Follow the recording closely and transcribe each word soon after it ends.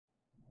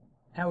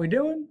How we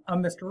doing?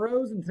 I'm Mr.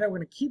 Rose, and today we're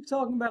going to keep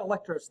talking about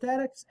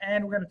electrostatics,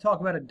 and we're going to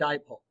talk about a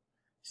dipole.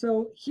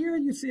 So here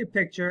you see a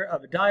picture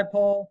of a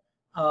dipole.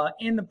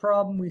 In the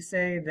problem, we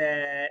say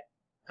that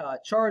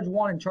charge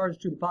 1 and charge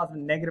 2, the positive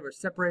and negative, are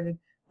separated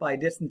by a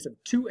distance of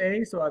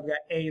 2a. So I've got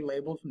A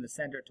labeled from the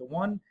center to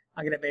 1.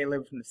 I can have A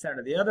labeled from the center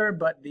to the other,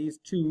 but these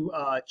two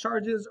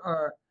charges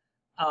are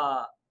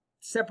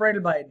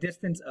separated by a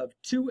distance of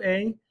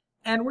 2a.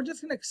 And we're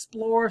just going to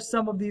explore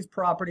some of these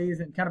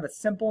properties in kind of a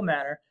simple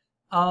manner.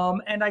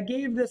 And I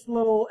gave this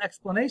little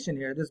explanation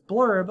here, this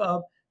blurb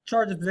of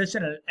charge's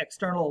position in an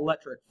external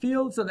electric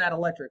field. So that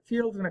electric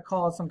field is going to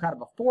cause some kind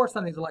of a force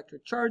on these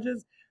electric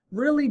charges,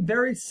 really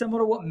very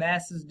similar to what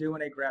masses do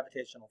in a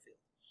gravitational field.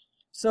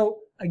 So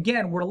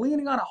again, we're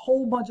leaning on a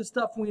whole bunch of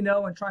stuff we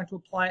know and trying to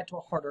apply it to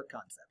a harder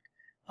concept.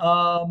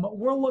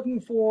 We're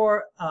looking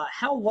for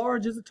how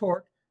large is a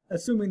torque,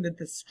 assuming that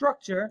the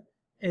structure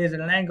is at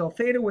an angle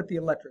theta with the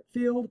electric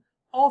field.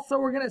 Also,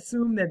 we're going to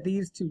assume that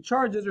these two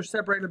charges are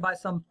separated by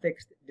some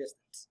fixed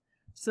distance.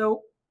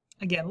 So,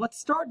 again, let's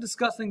start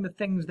discussing the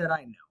things that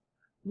I know.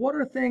 What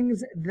are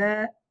things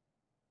that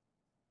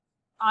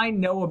I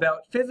know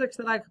about physics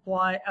that I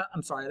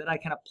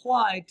can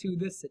apply to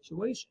this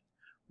situation?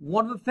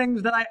 One of the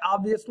things that I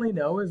obviously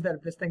know is that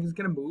if this thing is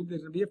going to move,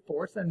 there's going to be a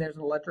force, and there's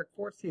an electric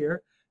force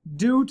here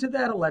due to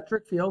that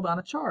electric field on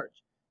a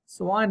charge.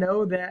 So I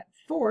know that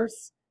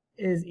force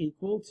is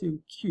equal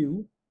to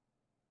Q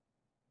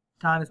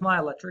times my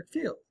electric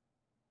field,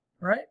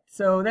 right?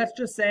 So that's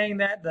just saying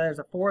that there's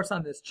a force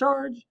on this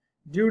charge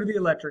due to the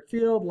electric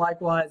field,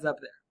 likewise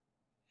up there.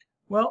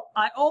 Well,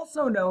 I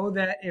also know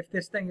that if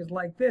this thing is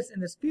like this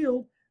in this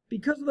field,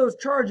 because of those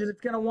charges,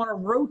 it's going to want to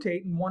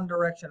rotate in one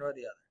direction or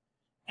the other.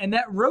 And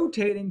that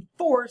rotating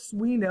force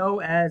we know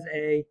as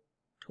a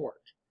torque.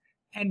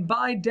 And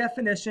by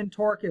definition,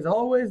 torque is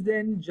always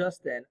then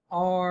just an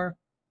R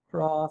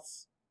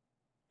cross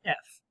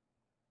F.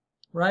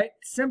 Right?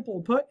 Simple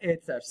put,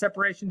 it's our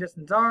separation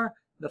distance R,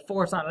 the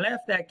force on the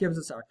left, that gives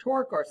us our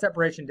torque, or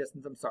separation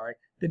distance,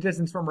 the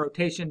distance from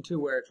rotation to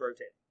where it's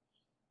rotating.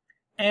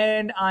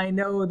 And I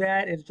know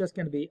that it's just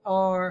going to be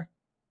R,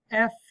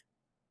 F,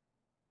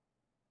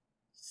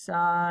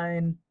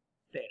 sine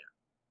theta.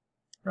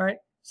 Right?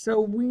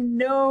 So we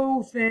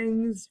know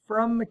things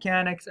from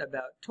mechanics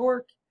about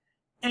torque,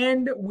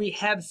 and we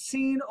have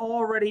seen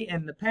already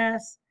in the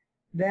past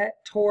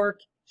that torque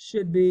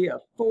should be a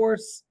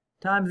force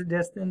times the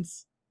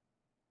distance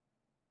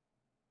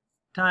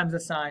times the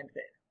sine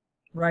theta,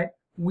 right?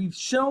 We've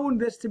shown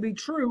this to be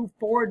true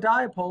for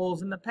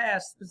dipoles in the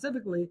past,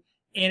 specifically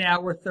in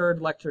our third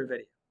lecture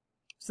video.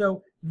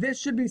 So this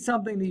should be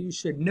something that you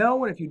should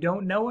know, and if you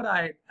don't know it,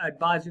 I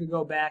advise you to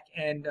go back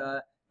and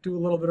do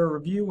a little bit of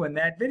review in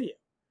that video.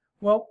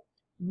 Well,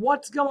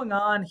 what's going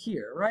on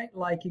here, right?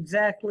 Like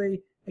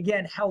exactly,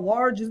 again, how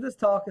large is this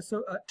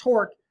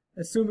torque,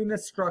 assuming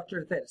this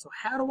structure theta? So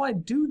how do I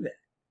do that,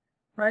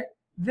 right?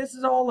 This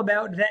is all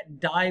about that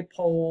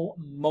dipole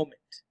moment,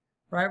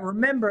 right?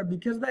 Remember,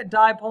 because of that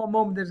dipole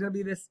moment, there's going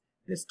to be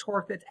this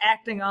torque that's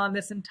acting on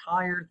this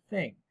entire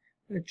thing.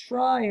 I'm going to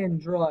try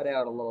and draw it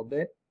out a little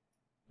bit,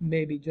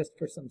 maybe just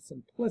for some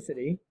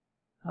simplicity.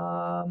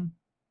 I'm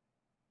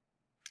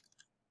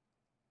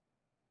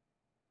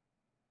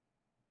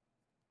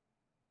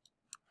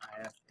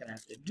going to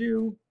have to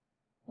do,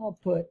 I'll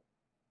put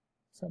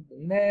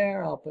something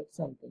there, I'll put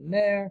something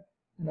there.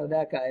 I know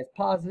that guy is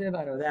positive,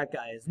 I know that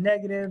guy is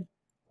negative.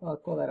 I'll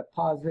call that a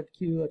positive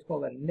Q. Let's call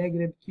that a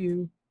negative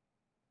Q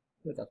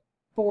with a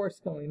force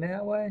going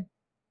that way.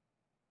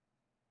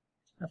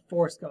 A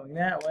force going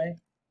that way.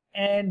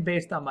 And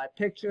based on my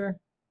picture,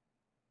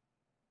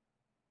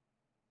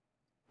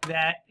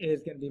 that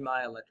is going to be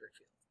my electric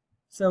field.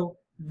 So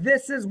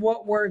this is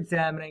what we're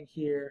examining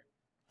here.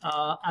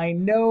 I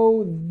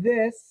know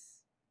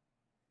this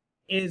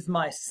is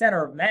my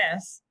center of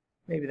mass.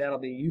 Maybe that'll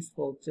be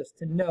useful just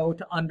to know,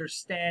 to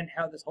understand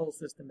how this whole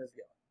system is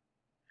going.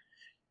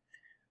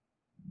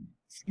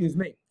 Excuse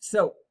me.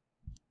 So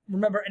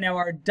remember, now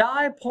our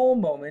dipole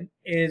moment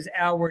is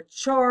our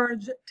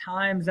charge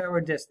times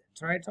our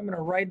distance, right? So I'm going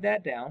to write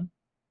that down.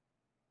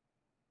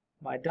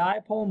 My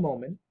dipole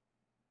moment,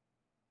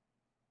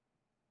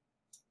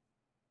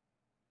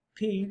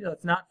 P,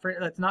 let's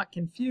not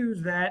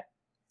confuse that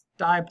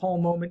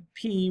dipole moment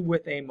P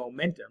with a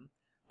momentum,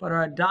 but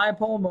our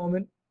dipole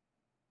moment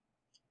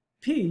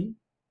P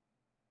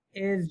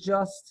is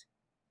just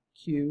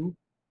Q,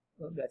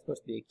 well, that's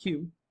supposed to be a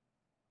Q,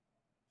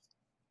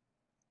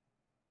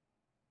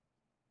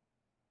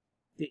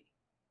 D.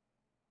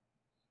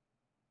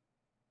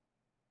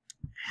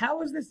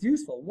 How is this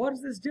useful? What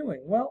is this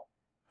doing? Well,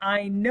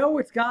 I know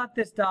it's got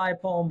this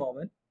dipole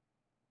moment,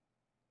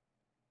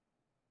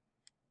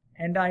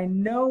 and I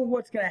know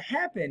what's going to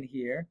happen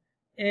here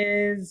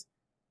is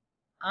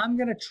I'm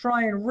going to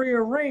try and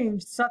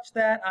rearrange such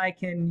that I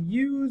can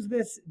use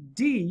this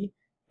D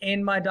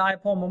in my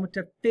dipole moment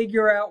to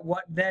figure out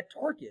what that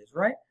torque is,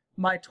 right?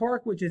 My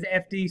torque, which is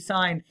FD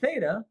sine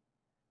theta,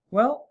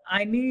 well,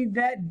 I need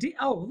that D.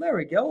 Oh, there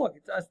we go. Look,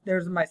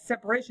 there's my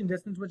separation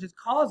distance, which is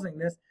causing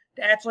this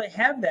to actually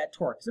have that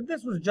torque. So if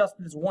this was just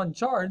this one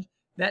charge,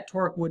 that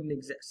torque wouldn't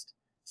exist.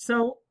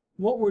 So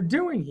what we're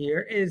doing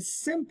here is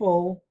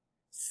simple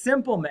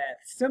math,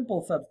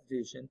 simple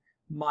substitution.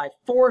 My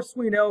force,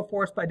 we know,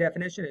 force by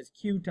definition is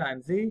Q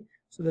times Z.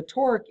 So the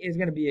torque is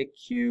going to be a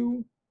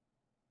Q,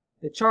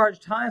 the charge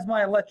times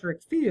my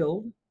electric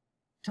field,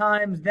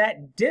 times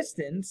that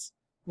distance.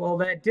 Well,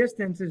 that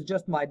distance is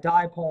just my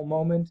dipole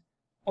moment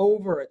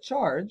over a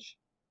charge,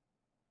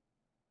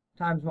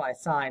 times my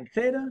sine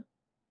theta.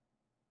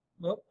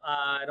 Whoop,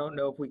 I don't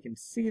know if we can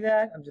see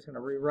that. I'm just going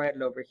to rewrite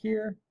it over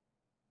here.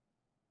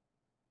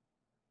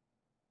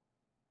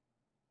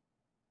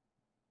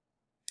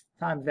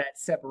 Times that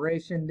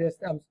separation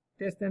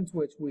distance,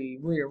 which we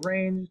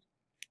rearranged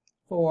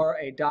for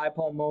a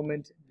dipole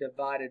moment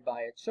divided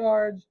by a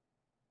charge,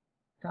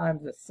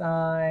 times the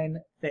sine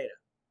theta.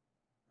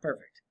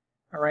 Perfect.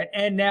 All right,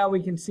 and now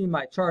we can see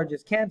my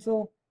charges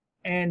cancel,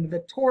 and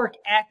the torque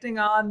acting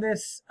on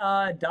this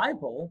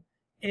dipole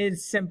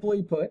is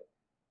simply put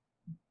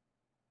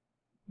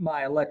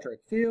my electric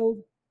field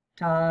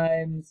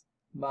times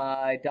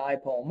my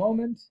dipole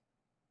moment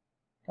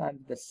times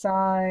the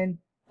sine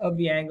of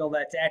the angle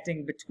that's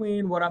acting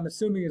between what I'm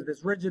assuming is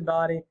this rigid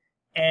body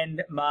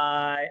and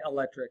my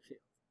electric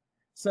field.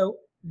 So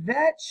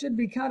that should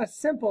be kind of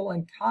simple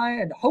and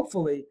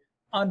hopefully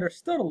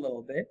understood a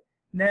little bit.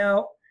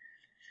 Now,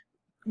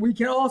 we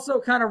can also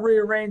kind of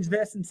rearrange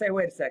this and say,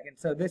 wait a second,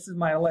 so this is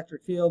my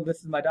electric field, this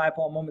is my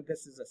dipole moment,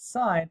 this is a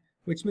sine,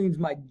 which means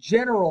my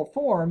general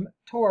form,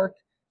 torque,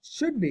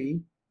 should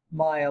be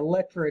my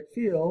electric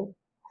field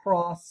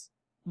cross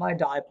my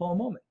dipole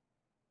moment.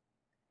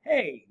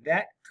 Hey,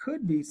 that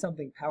could be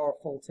something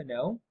powerful to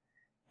know.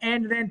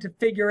 And then to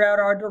figure out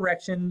our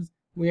directions,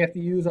 we have to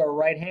use our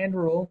right-hand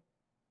rule,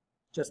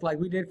 just like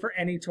we did for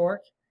any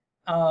torque.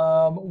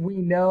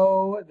 We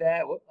know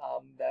that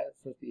that's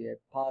supposed to be a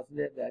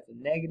positive, that's a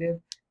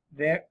negative.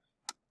 There,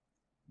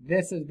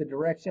 this is the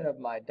direction of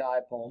my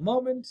dipole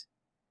moment.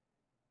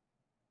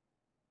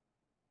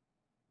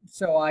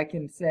 So I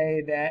can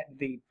say that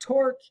the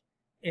torque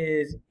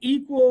is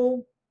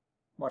equal,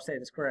 I'll say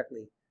this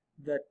correctly,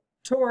 the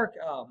torque,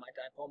 oh, my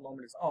dipole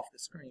moment is off the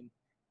screen.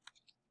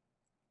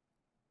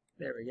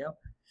 There we go.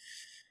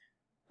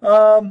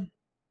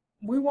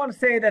 We want to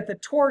say that the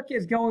torque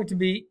is going to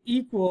be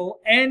equal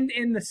and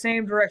in the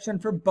same direction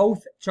for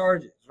both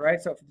charges,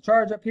 right? So for the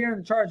charge up here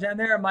and the charge down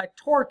there, my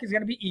torque is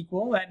going to be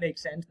equal. That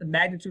makes sense. The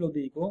magnitude will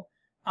be equal.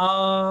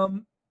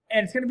 And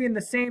it's going to be in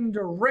the same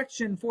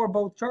direction for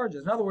both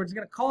charges. In other words, it's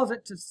going to cause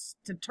it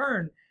to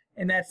turn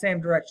in that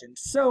same direction.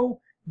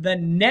 So the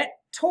net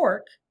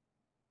torque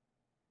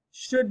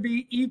should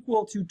be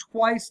equal to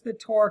twice the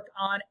torque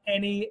on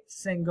any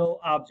single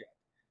object,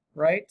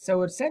 right?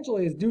 So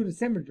essentially, is due to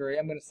symmetry,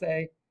 I'm going to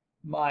say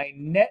my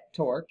net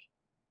torque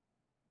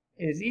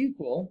is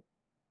equal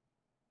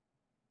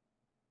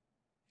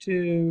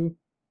to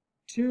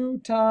 2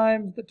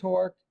 times the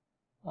torque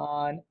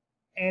on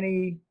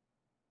any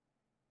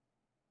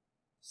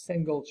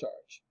single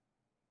charge.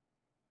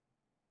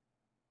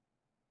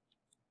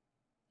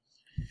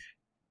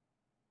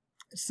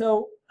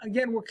 So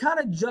again, we're kind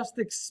of just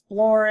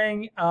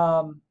exploring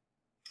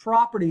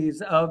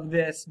properties of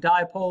this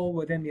dipole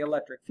within the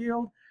electric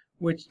field,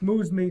 which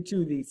moves me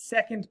to the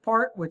second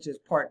part, which is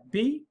part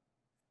B.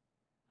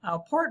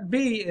 Part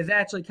B is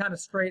actually kind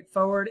of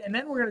straightforward, and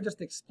then we're going to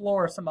just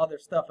explore some other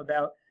stuff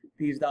about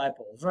these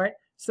dipoles, right?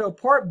 So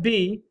part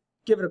B,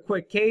 give it a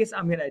quick case.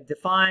 I'm going to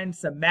define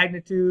some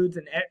magnitudes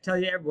and tell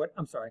you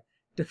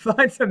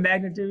define some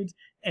magnitudes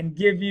and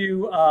give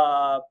you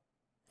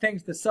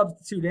things to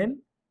substitute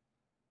in.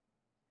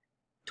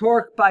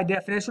 Torque, by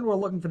definition, we're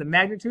looking for the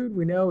magnitude.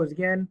 We know is,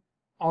 again,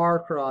 R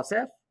cross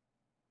F.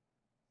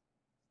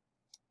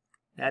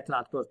 That's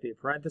not supposed to be a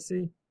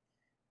parenthesis.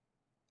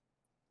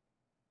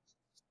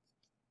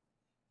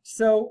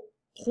 So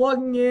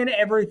plugging in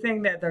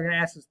everything that they're going to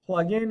ask us to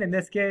plug in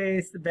this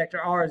case, the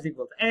vector R is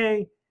equal to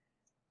A.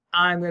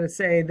 I'm going to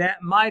say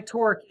that my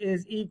torque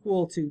is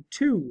equal to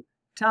 2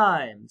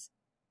 times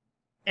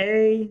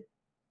A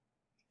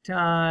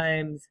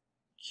times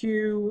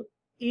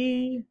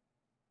QE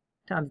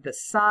times the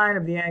sine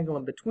of the angle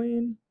in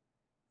between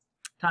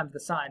times the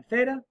sine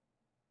theta.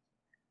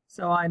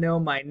 So I know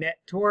my net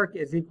torque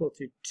is equal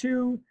to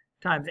 2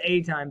 times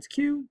A times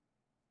Q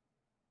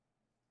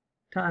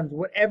times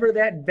whatever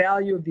that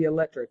value of the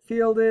electric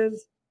field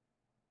is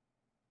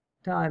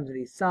times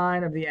the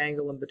sine of the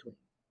angle in between.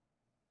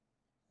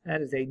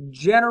 That is a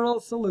general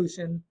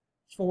solution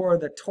for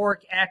the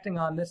torque acting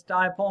on this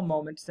dipole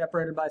moment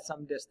separated by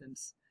some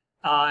distance.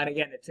 And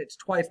again, it's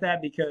twice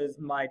that because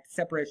my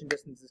separation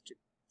distance is 2.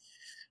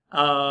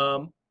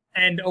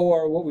 And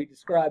or what we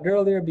described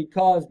earlier,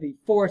 because the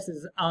force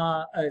is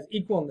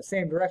equal in the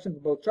same direction for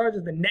both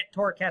charges, the net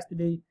torque has to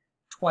be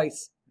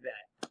twice that.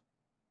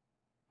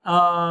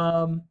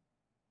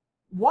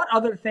 What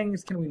other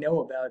things can we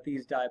know about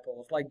these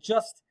dipoles? Like,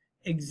 just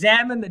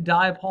examine the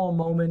dipole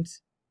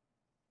moment.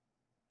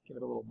 Give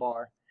it a little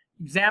bar.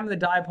 Examine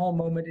the dipole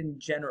moment in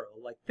general,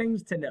 like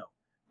things to know,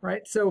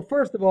 right? So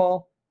first of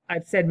all,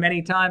 I've said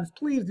many times,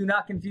 please do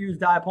not confuse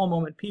dipole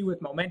moment P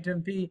with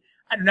momentum P.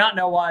 I do not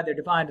know why they're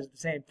defined as the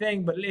same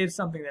thing, but it is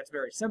something that's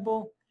very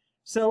simple.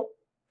 So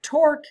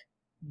torque,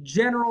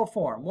 general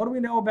form. What do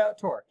we know about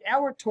torque?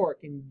 Our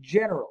torque in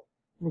general,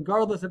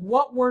 regardless of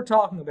what we're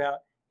talking about,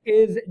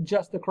 is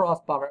just the cross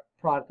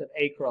product of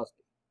A cross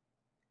B,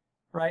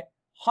 right?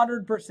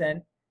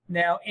 100%.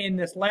 Now, in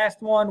this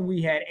last one,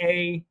 we had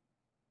A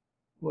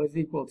was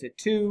equal to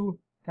 2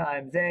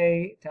 times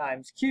A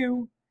times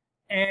Q,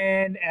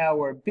 and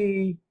our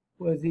B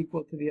was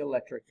equal to the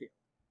electric field.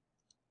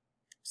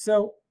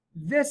 So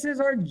this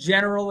is our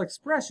general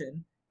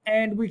expression,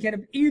 and we can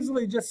have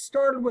easily just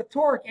started with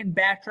torque and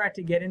backtrack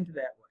to get into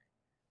that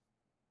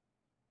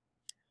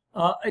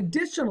way.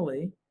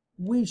 Additionally,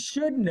 we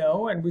should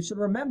know and we should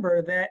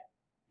remember that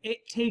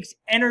it takes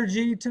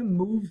energy to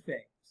move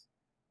things,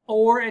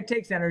 or it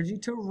takes energy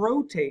to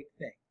rotate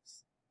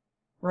things,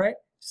 right?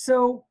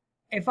 So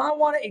if I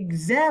want to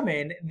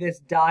examine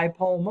this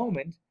dipole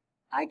moment,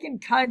 I can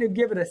kind of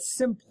give it a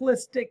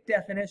simplistic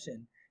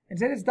definition and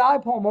say this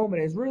dipole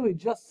moment is really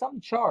just some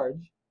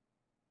charge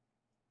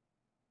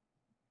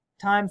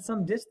times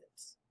some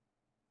distance.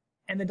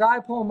 And the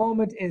dipole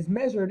moment is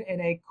measured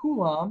in a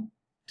coulomb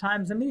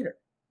times a meter.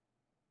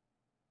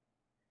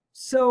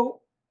 So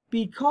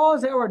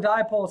because our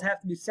dipoles have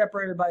to be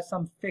separated by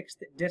some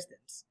fixed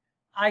distance,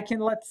 I can,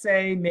 let's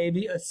say,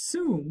 maybe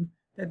assume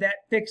that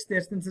that fixed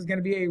distance is going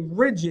to be a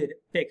rigid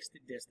fixed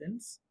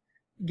distance.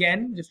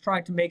 Again, just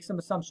trying to make some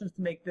assumptions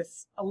to make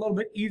this a little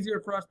bit easier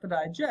for us to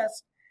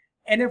digest.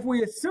 And if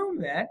we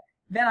assume that,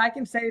 then I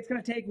can say it's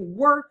going to take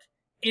work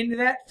into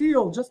that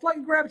field, just like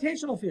a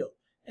gravitational field.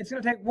 It's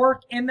going to take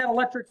work in that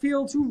electric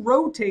field to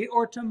rotate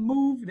or to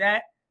move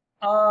that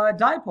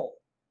dipole.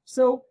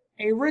 So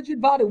a rigid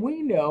body,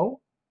 we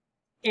know,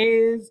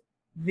 is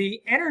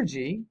the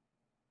energy,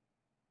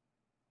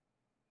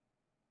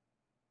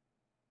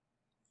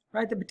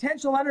 right? The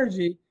potential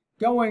energy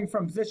going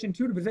from position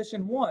 2 to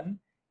position 1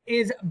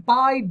 is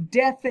by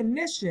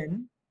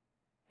definition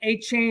a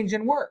change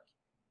in work,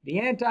 the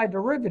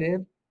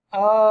antiderivative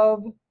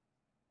of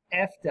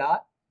F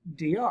dot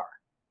dr.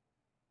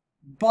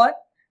 But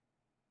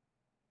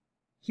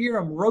here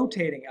I'm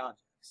rotating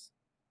objects,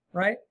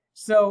 right?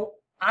 So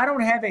I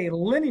don't have a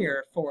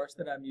linear force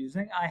that I'm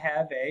using. I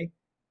have a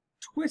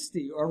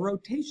twisty or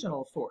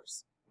rotational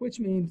force, which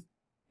means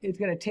it's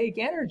going to take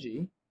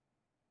energy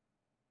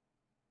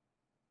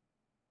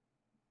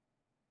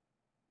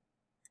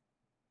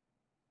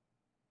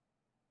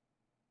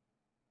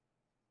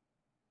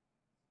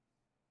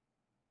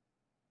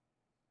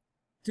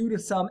due to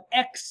some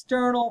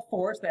external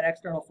force. That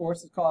external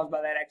force is caused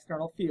by that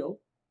external field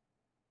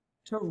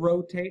to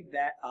rotate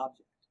that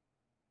object.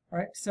 All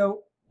right,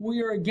 so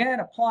we are again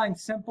applying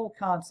simple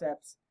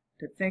concepts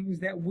to things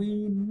that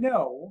we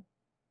know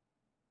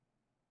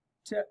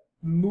to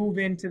move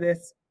into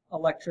this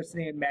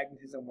electricity and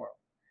magnetism world.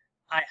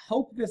 I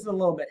hope this is a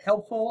little bit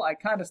helpful. I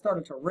kind of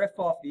started to riff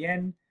off the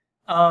end.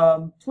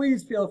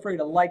 Please feel free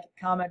to like,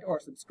 comment, or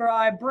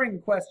subscribe,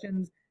 bring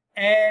questions,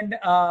 and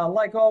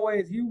like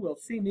always, you will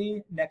see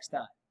me next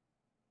time.